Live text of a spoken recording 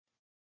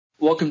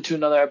Welcome to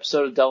another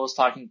episode of Devils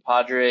Talking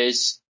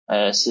Padres.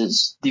 This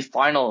is the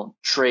final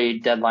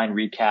trade deadline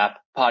recap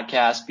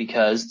podcast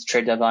because the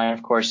trade deadline,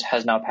 of course,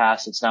 has now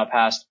passed. It's now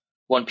past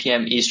 1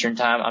 p.m. Eastern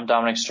time. I'm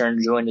Dominic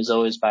Stern, joined as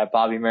always by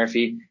Bobby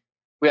Murphy.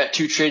 We got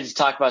two trades to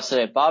talk about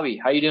today. Bobby,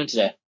 how are you doing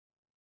today?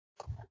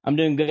 I'm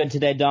doing good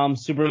today, Dom.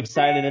 Super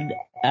excited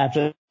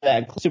after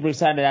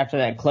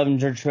that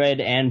Clevenger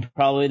trade, and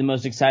probably the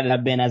most excited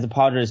I've been as a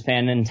Padres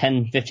fan in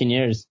 10, 15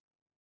 years.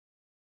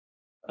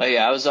 Oh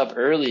yeah, I was up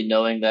early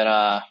knowing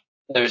that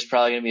there was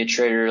probably going to be a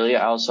trade early.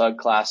 I also had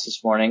class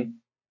this morning.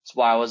 That's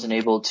why I wasn't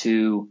able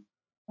to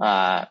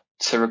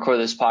record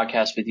this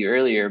podcast with you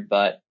earlier,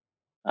 but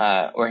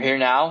we're here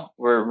now.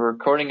 We're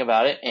recording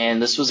about it, and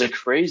this was a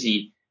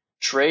crazy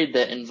trade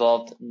that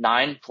involved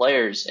 9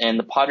 players, and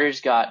the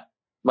Padres got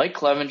Mike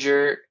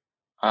Clevenger,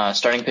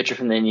 starting pitcher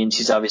from the Indians.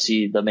 He's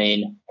obviously the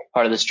main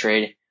part of this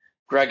trade.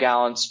 Greg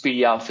Allen,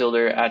 speedy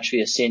outfielder,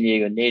 actually a San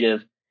Diego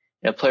native,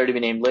 and a player to be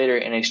named later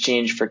in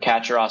exchange for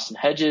catcher Austin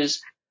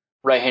Hedges,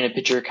 right-handed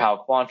pitcher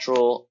Kyle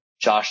Quantrill,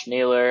 Josh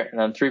Naylor, and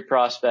then 3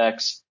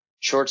 prospects,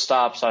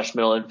 shortstop /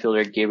 middle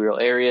infielder Gabriel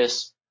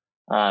Arias,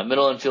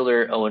 middle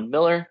infielder Owen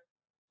Miller,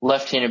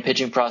 left-handed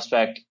pitching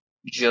prospect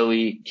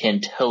Joey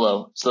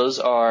Cantillo. So those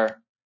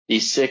are the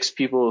 6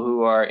 people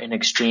who are in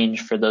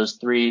exchange for those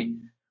 3.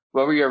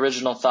 What were your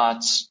original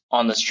thoughts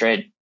on this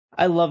trade?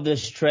 I love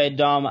this trade,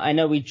 Dom. I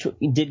know we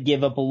did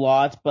give up a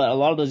lot, but a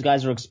lot of those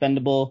guys are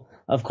expendable.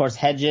 Of course,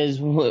 Hedges,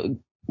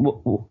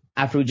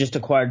 after we just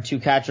acquired 2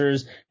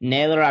 catchers,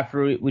 Naylor,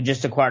 after we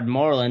just acquired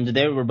Moreland,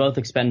 they were both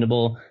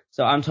expendable.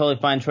 So I'm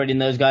totally fine trading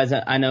those guys.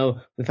 I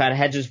know we've had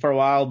Hedges for a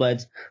while,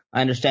 but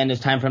I understand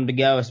it's time for him to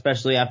go,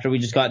 especially after we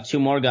just got 2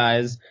 more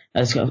guys,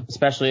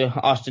 especially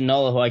Austin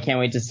Nola, who I can't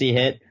wait to see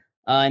hit.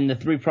 And the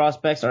 3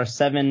 prospects are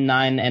 7,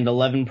 9, and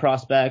 11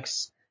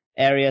 prospects,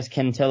 Arias,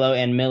 Cantillo,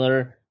 and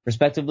Miller,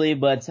 respectively.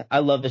 But I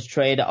love this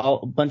trade. A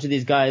bunch of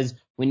these guys,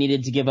 we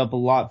needed to give up a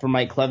lot for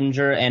Mike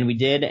Clevenger, and we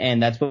did,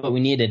 and that's what we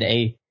needed,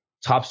 a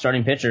top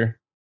starting pitcher.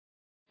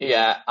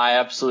 Yeah, I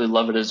absolutely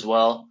love it as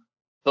well.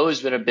 I've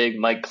always been a big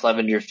Mike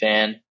Clevenger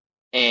fan,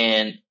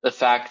 and the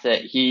fact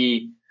that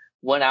he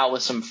went out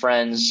with some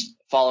friends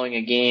following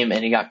a game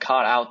and he got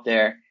caught out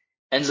there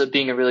ends up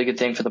being a really good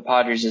thing for the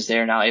Padres, as they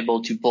are now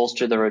able to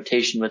bolster the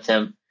rotation with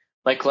him.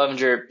 Mike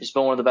Clevenger has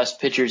been one of the best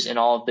pitchers in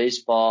all of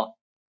baseball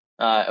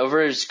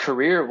over his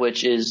career,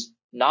 which is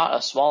not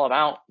a small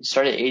amount. He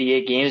started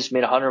 88 games,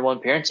 made 101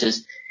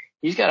 appearances.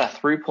 He's got a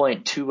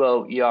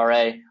 3.20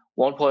 ERA,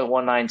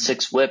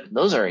 1.196 whip.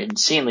 Those are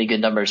insanely good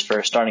numbers for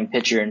a starting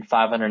pitcher in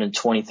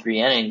 523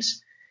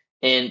 innings.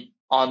 And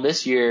on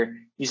this year,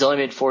 he's only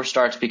made 4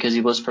 starts because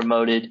he was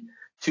promoted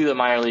to the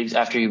minor leagues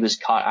after he was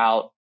caught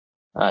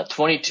out.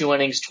 22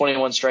 innings,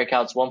 21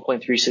 strikeouts,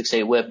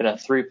 1.368 whip, and a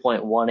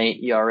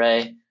 3.18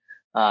 ERA.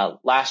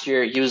 Last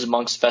year, he was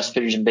amongst the best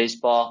pitchers in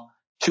baseball.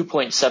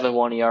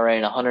 2.71 ERA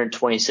in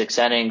 126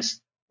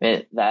 innings.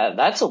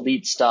 That's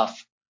elite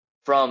stuff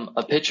from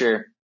a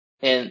pitcher.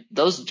 And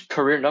those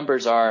career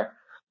numbers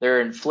they're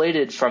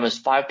inflated from his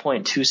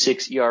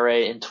 5.26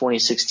 ERA in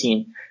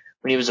 2016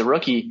 when he was a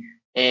rookie.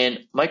 And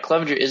Mike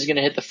Clevenger is going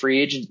to hit the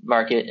free agent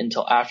market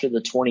until after the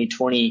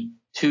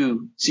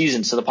 2022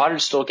 season. So the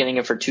Padres are still getting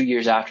him for 2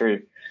 years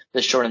after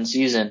this shortened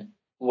season.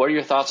 What are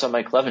your thoughts on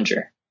Mike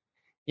Clevenger?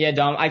 Yeah,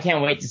 Dom, I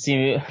can't wait to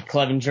see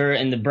Clevenger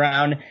in the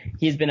brown.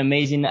 He's been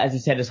amazing, as you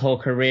said, his whole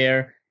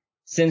career.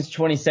 Since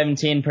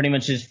 2017, pretty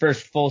much his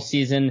first full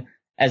season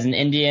as an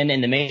Indian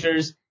in the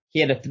majors, he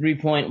had a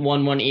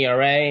 3.11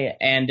 ERA,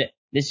 and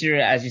this year,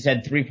 as you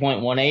said,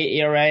 3.18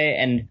 ERA,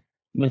 and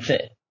with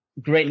the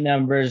great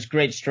numbers,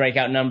 great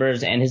strikeout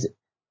numbers, and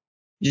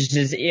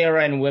his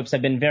ERA and whips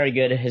have been very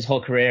good his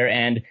whole career,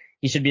 and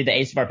he should be the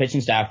ace of our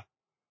pitching staff.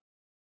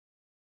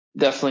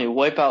 Definitely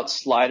wipeout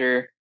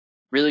slider.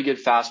 Really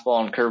good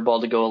fastball and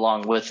curveball to go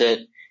along with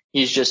it.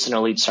 He's just an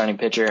elite starting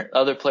pitcher.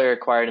 Other player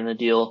acquired in the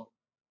deal,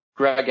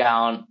 Greg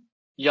Allen,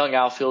 young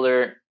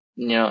outfielder.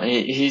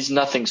 He's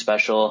nothing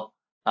special.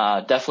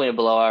 Definitely a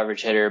below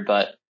average hitter,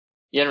 but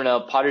you never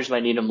know. Padres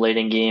might need him late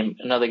in game.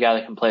 Another guy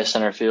that can play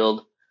center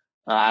field.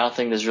 I don't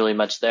think there's really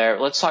much there.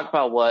 Let's talk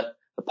about what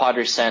the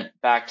Padres sent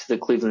back to the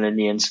Cleveland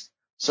Indians.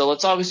 So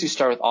let's obviously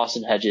start with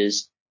Austin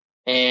Hedges.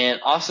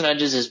 And Austin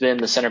Hedges has been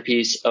the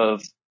centerpiece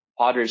of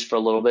Padres for a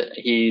little bit.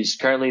 He's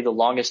currently the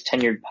longest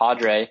tenured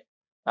Padre,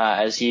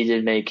 as he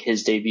did make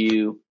his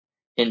debut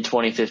in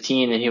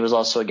 2015, and he was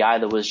also a guy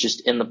that was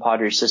just in the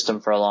Padres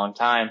system for a long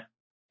time,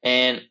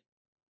 and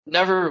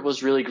never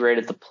was really great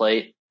at the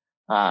plate.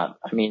 That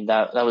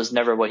was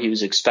never what he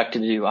was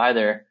expected to do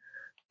either,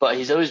 but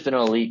he's always been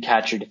an elite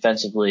catcher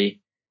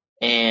defensively,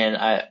 and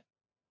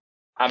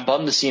I'm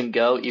bummed to see him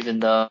go,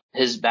 even though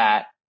his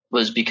bat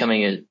was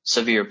becoming a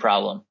severe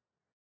problem.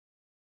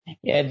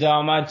 Yeah,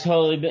 Dom, I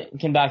totally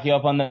can back you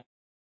up on that.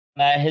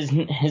 His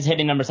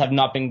hitting numbers have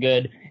not been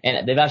good,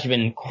 and they've actually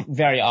been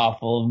very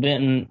awful.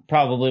 Been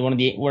probably one of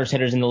the worst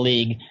hitters in the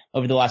league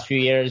over the last few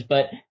years.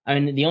 But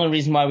the only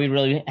reason why we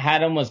really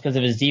had him was because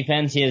of his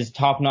defense. He has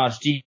top-notch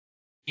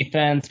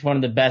defense, one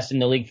of the best in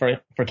the league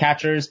for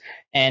catchers.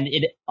 And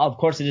of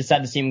course, it is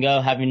sad to see him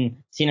go,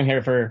 having seen him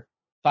here for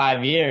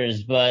 5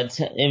 years, but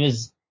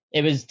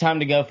it was time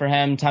to go for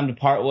him, time to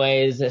part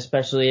ways,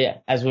 especially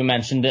as we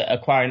mentioned,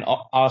 acquiring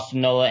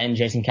Austin Nola and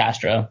Jason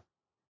Castro.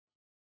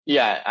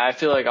 Yeah, I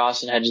feel like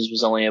Austin Hedges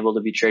was only able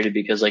to be traded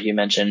because, like you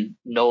mentioned,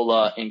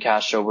 Nola and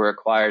Castro were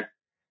acquired.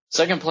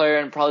 Second player,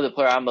 and probably the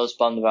player I'm most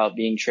bummed about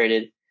being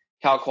traded,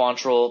 Cal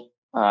Quantrill,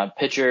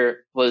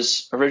 pitcher,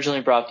 was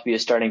originally brought to be a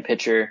starting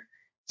pitcher.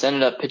 He's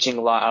ended up pitching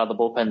a lot out of the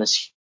bullpen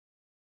this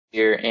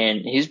year,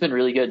 and he's been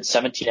really good.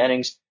 17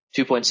 innings,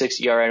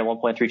 2.6 ERA, and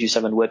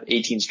 1.327 WHIP,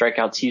 18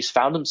 strikeouts. He's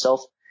found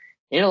himself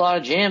in a lot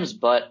of jams,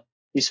 but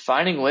he's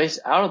finding ways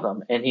out of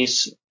them, and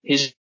he's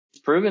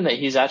proven that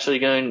he's actually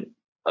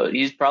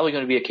he's probably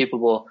going to be a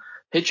capable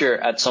pitcher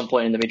at some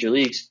point in the major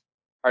leagues.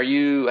 Are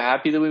you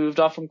happy that we moved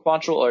off from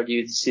Quantrill, or do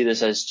you see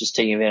this as just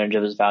taking advantage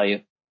of his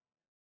value?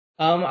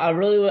 I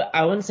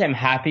wouldn't say I'm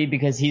happy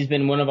because he's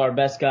been one of our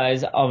best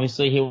guys.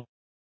 Obviously, he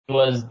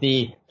was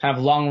the kind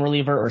of long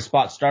reliever or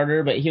spot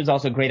starter, but he was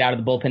also great out of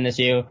the bullpen this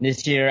year.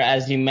 This year,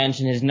 as you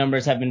mentioned, his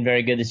numbers have been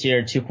very good this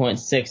year,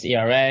 2.6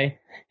 ERA.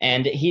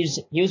 And he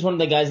was one of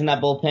the guys in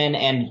that bullpen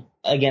and,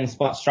 again,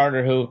 spot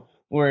starter who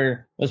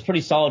was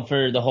pretty solid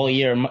for the whole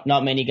year.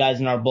 Not many guys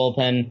in our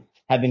bullpen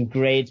have been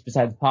great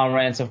besides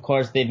Pomerantz. Of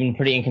course, they've been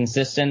pretty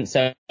inconsistent.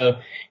 So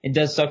it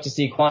does suck to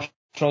see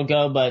Quantrill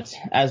go, but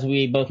as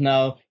we both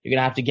know, you're going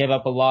to have to give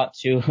up a lot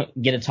to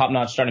get a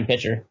top-notch starting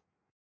pitcher.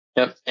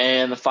 Yep.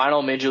 And the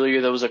final major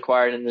leaguer that was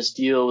acquired in this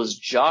deal was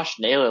Josh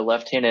Naylor,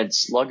 left-handed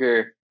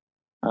slugger.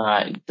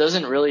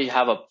 Doesn't really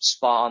have a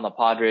spot on the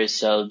Padres,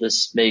 so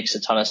this makes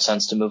a ton of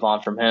sense to move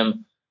on from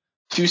him.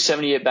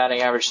 278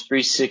 batting average,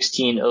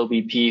 316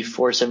 OBP,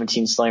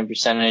 417 slugging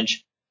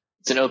percentage.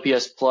 It's an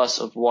OPS plus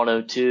of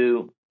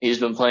 102. He's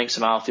been playing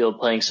some outfield,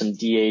 playing some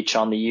DH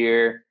on the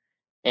year.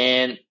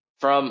 And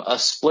from a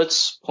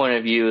splits point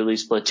of view, at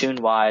least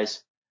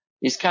platoon-wise,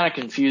 he's kind of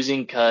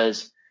confusing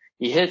because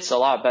he hits a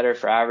lot better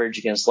for average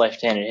against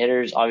left-handed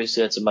hitters.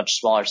 Obviously, that's a much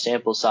smaller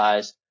sample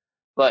size,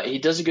 but he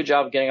does a good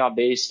job of getting on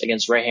base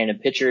against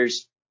right-handed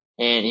pitchers,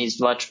 and he's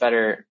much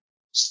better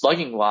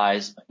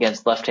slugging-wise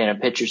against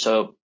left-handed pitchers.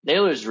 So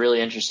Naylor's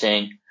really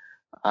interesting.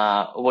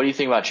 What do you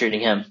think about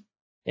trading him?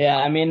 Yeah,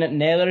 I mean,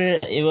 Naylor,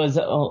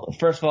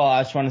 first of all,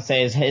 I just want to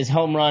say his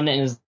home run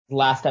in his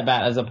last at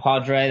bat as a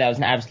Padre, that was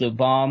an absolute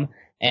bomb,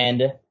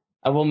 and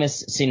I will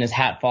miss seeing his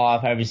hat fall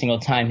off every single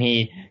time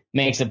he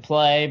makes a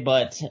play,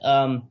 but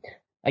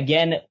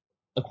again,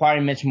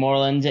 acquiring Mitch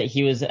Moreland,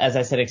 he was, as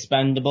I said,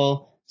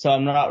 expendable, so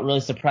I'm not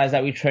really surprised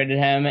that we traded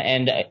him,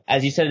 and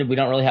as you said, we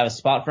don't really have a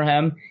spot for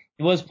him.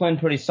 He was playing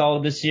pretty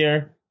solid this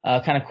year,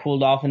 kind of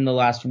cooled off in the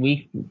last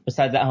week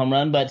besides that home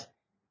run, but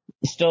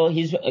still,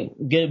 he's a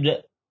good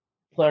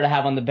player to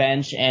have on the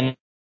bench, and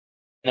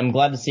I'm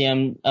glad to see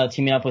him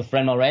teaming up with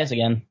Franmil Reyes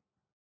again.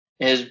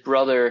 His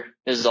brother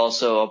is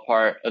also a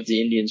part of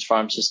the Indians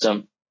farm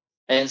system.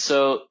 And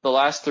so the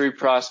last three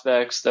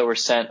prospects that were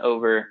sent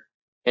over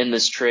in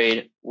this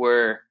trade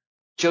were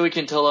Joey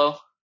Cantillo,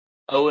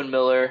 Owen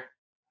Miller,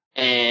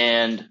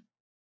 and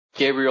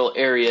Gabriel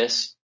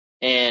Arias.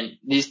 And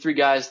these three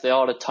guys, they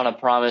all had a ton of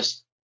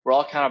promise. We're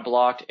all kind of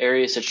blocked.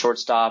 Arias at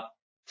shortstop,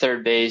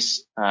 third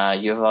base.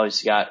 You've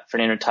obviously got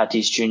Fernando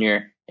Tatis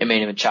Jr. and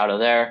Manny Machado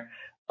there.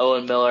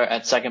 Owen Miller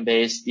at second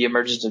base. The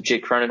emergence of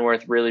Jake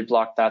Cronenworth really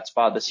blocked that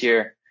spot this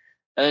year.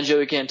 And then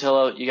Joey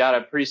Cantillo, you got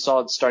a pretty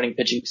solid starting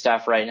pitching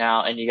staff right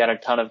now, and you got a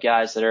ton of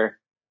guys that are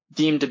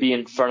deemed to be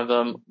in front of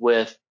them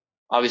with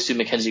obviously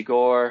Mackenzie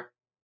Gore,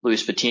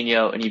 Luis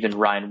Patino, and even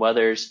Ryan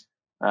Weathers.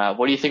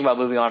 What do you think about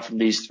moving on from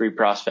these three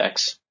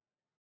prospects?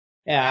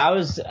 Yeah, I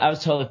was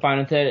totally fine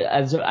with it.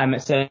 As I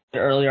said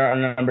earlier,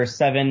 our number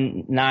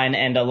 7, 9,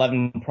 and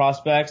 11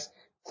 prospects.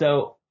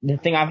 So the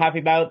thing I'm happy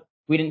about,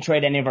 we didn't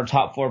trade any of our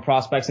top 4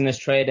 prospects in this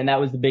trade, and that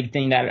was the big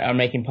thing that are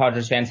making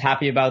Padres fans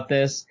happy about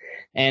this.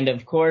 And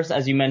of course,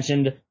 as you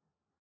mentioned,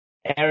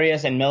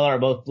 Arias and Miller are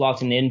both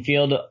blocked in the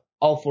infield.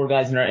 All 4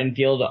 guys in our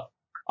infield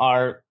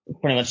are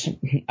pretty much,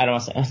 I don't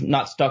want to say,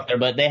 not stuck there,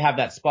 but they have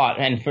that spot.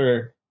 And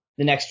for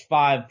the next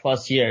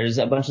 5+ years,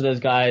 a bunch of those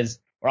guys,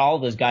 or all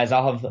of those guys,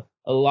 I'll have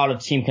a lot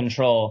of team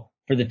control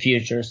for the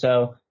future.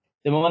 So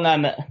the one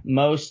I'm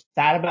most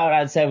sad about,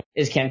 I'd say,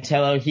 is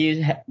Cantillo.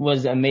 He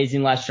was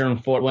amazing last year in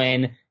Fort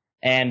Wayne,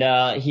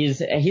 and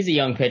he's a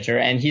young pitcher,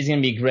 and he's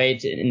going to be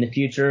great in the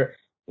future.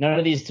 None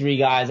of these 3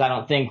 guys, I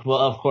don't think,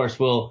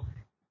 will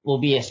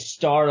be a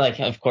star like,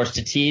 of course,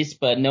 Tatis,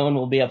 but no one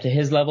will be up to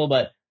his level.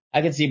 But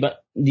I could see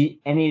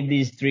any of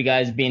these 3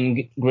 guys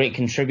being great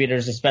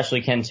contributors,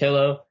 especially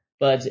Cantillo.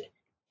 But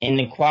in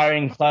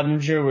acquiring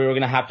Clevenger, we were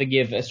going to have to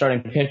give a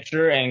starting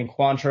pitcher, and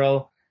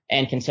Quantrill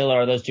and Cantillo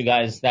are those 2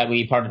 guys that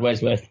we parted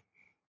ways with.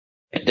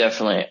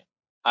 Definitely.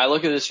 I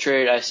look at this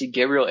trade, I see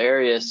Gabriel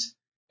Arias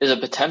is a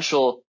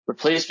potential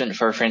replacement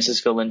for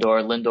Francisco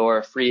Lindor. Lindor,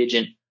 a free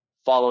agent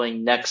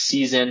following next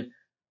season.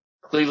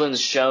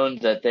 Cleveland's shown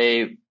that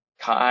they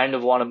kind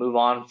of want to move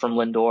on from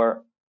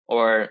Lindor,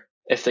 or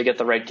if they get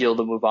the right deal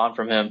to move on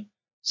from him.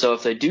 So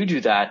if they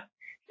do that,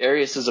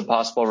 Arias is a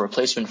possible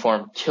replacement for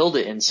him. Killed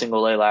it in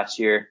single A last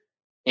year,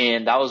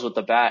 and that was with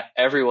the bat.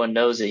 Everyone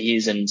knows that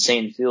he's an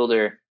insane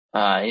fielder,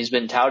 He's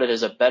been touted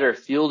as a better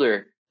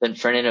fielder than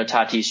Fernando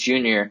Tatis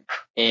Jr.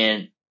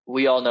 And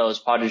we all know as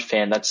Padres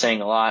fan, that's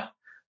saying a lot.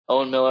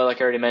 Owen Miller, like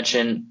I already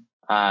mentioned,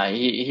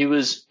 he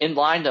was in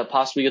line to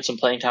possibly get some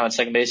playing time at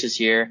second base this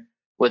year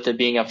with it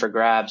being up for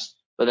grabs.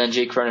 But then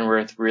Jake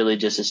Cronenworth really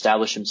just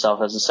established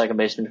himself as a second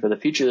baseman for the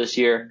future this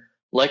year,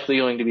 likely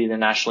going to be the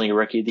National League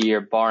Rookie of the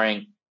Year,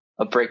 barring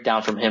a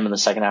breakdown from him in the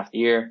second half of the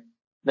year.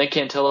 Then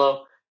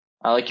Cantillo,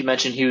 like you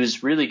mentioned, he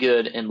was really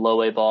good in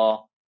low A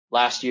ball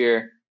last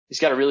year. He's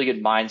got a really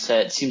good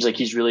mindset. It seems like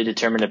he's really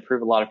determined to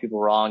prove a lot of people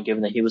wrong,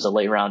 given that he was a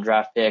late round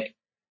draft pick.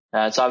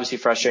 It's obviously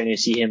frustrating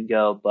to see him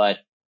go, but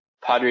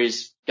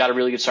Padres got a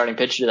really good starting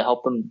pitcher to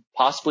help them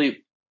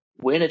possibly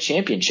win a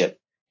championship.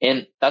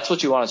 And that's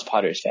what you want as a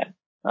Padres fan.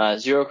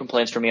 Zero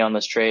complaints for me on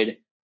this trade.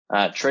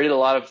 Traded a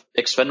lot of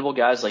expendable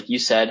guys, like you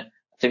said.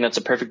 I think that's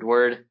a perfect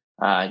word.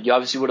 You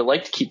obviously would have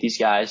liked to keep these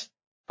guys,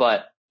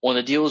 but when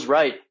the deal was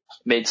right, it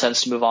made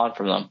sense to move on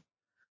from them.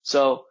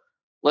 So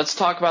let's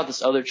talk about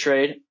this other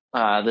trade.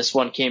 This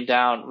one came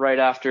down right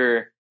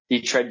after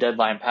the trade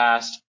deadline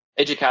passed.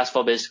 AJ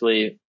Cassavell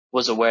basically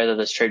was aware that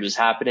this trade was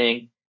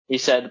happening. He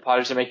said the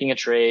Padres are making a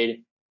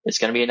trade. It's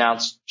going to be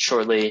announced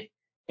shortly,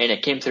 and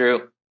it came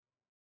through.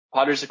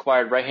 Padres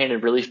acquired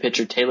right-handed relief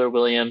pitcher Taylor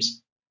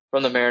Williams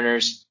from the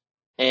Mariners,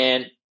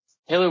 and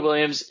Taylor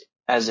Williams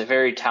has a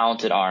very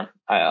talented arm.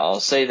 I'll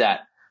say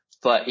that,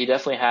 but he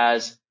definitely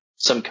has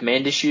some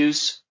command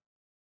issues.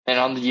 And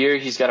on the year,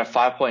 he's got a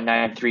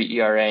 5.93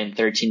 ERA and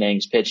 13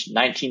 innings pitched,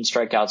 19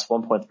 strikeouts,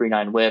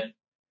 1.39 WHIP.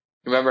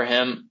 Remember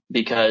him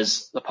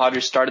because the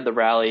Padres started the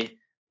rally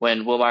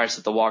when Will Myers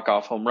hit the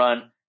walk-off home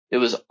run. It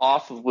was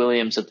off of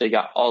Williams that they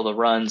got all the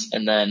runs,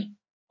 and then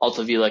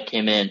Altavilla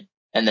came in,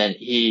 and then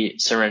he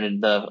surrendered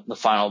the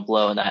final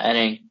blow in that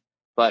inning.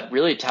 But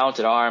really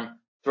talented arm,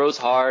 throws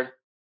hard.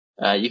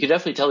 You can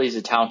definitely tell he's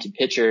a talented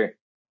pitcher,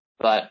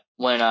 but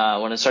when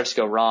it starts to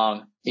go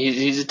wrong,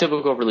 he's a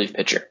typical relief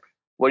pitcher.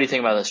 What do you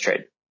think about this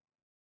trade?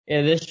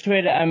 Yeah, this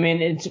trade, I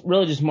mean, it's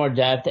really just more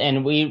depth,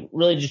 and we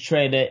really just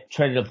traded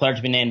a player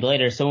to be named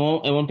later,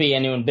 so it won't be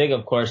anyone big,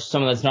 of course,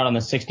 someone that's not on the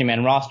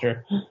 60-man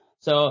roster.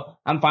 So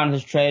I'm fine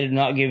with this trade,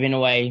 not giving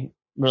away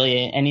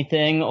really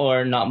anything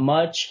or not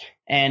much,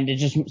 and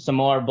it's just some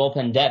more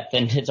bullpen depth,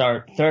 and it's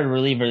our third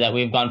reliever that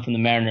we've gotten from the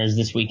Mariners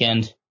this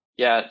weekend.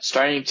 Yeah,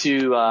 starting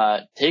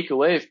to take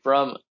away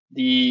from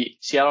the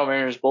Seattle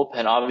Mariners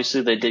bullpen.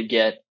 Obviously, they did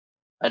get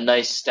a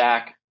nice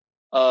stack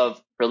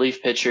of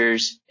relief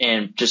pitchers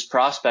and just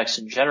prospects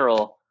in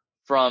general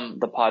from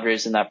the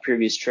Padres in that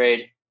previous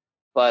trade.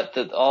 But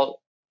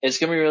it's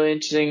going to be really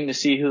interesting to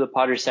see who the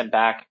Padres sent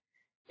back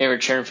in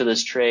return for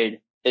this trade.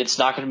 It's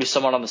not going to be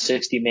someone on the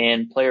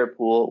 60-man player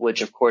pool,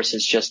 which of course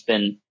has just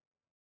been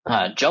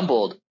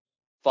jumbled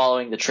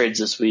following the trades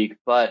this week.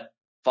 But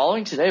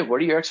following today,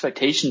 what are your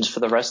expectations for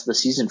the rest of the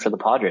season for the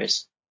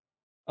Padres?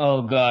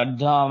 Oh God,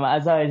 Dom,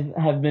 as I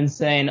have been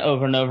saying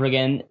over and over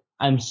again,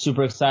 I'm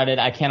super excited.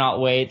 I cannot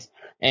wait.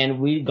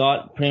 And we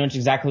got pretty much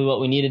exactly what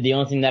we needed. The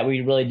only thing that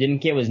we really didn't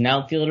get was an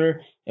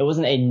outfielder. It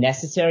wasn't a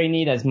necessary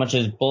need as much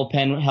as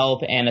bullpen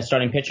help and a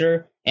starting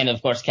pitcher and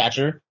of course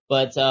catcher.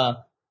 But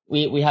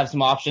we have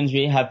some options.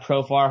 We have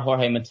Profar,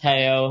 Jorge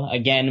Mateo.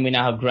 Again, we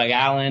now have Greg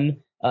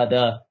Allen,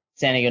 the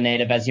San Diego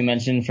native, as you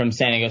mentioned, from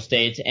San Diego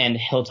State and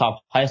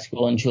Hilltop High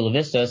School in Chula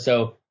Vista.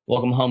 So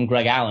welcome home,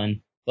 Greg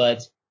Allen.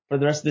 But for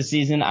the rest of the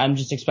season, I'm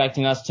just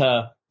expecting us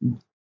to,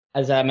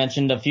 as I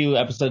mentioned a few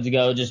episodes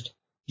ago, just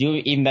do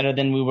even better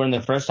than we were in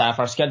the first half.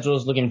 Our schedule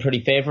is looking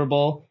pretty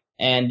favorable,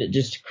 and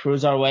just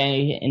cruise our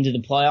way into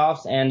the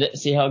playoffs and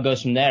see how it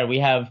goes from there. We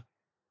have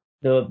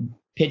the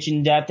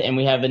pitching depth, and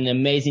we have an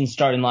amazing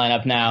starting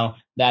lineup now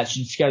that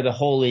should scare the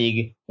whole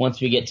league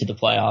once we get to the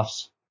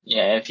playoffs.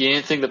 Yeah, if you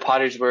didn't think the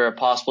Padres were a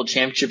possible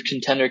championship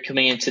contender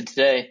coming into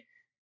today,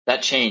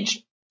 that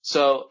changed.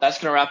 So that's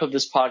going to wrap up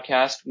this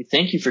podcast. We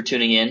thank you for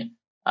tuning in.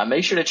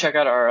 Make sure to check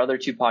out our other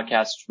two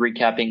podcasts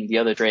recapping the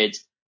other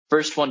trades.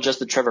 First one, just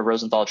the Trevor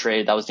Rosenthal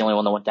trade. That was the only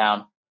one that went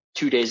down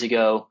 2 days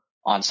ago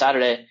on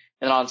Saturday. And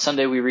then on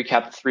Sunday, we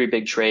recapped the 3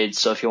 big trades.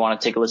 So if you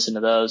want to take a listen to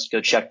those,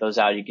 go check those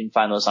out. You can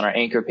find those on our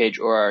Anchor page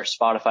or our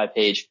Spotify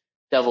page,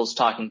 Devils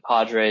Talking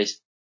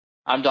Padres.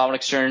 I'm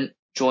Dominic Stern,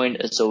 joined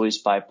as always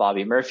by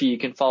Bobby Murphy. You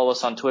can follow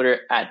us on Twitter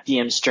at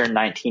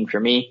DMStern19 for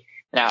me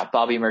and at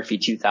Bobby Murphy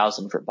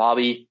 2000 for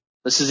Bobby.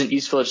 This is an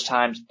East Village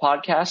Times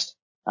podcast.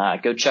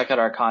 Go check out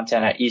our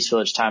content at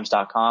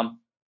eastvillagetimes.com.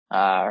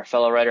 Our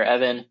fellow writer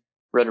Evan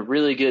wrote a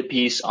really good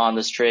piece on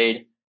this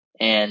trade,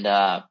 and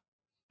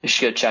you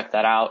should go check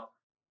that out.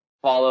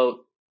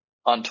 Follow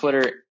on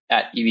Twitter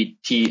at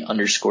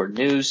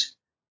EBT_news.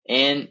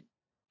 And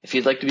if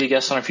you'd like to be a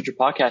guest on our future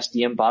podcast,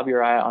 DM Bobby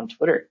or I on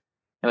Twitter.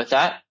 And with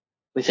that,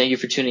 we thank you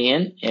for tuning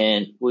in,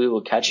 and we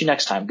will catch you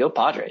next time. Go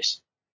Padres.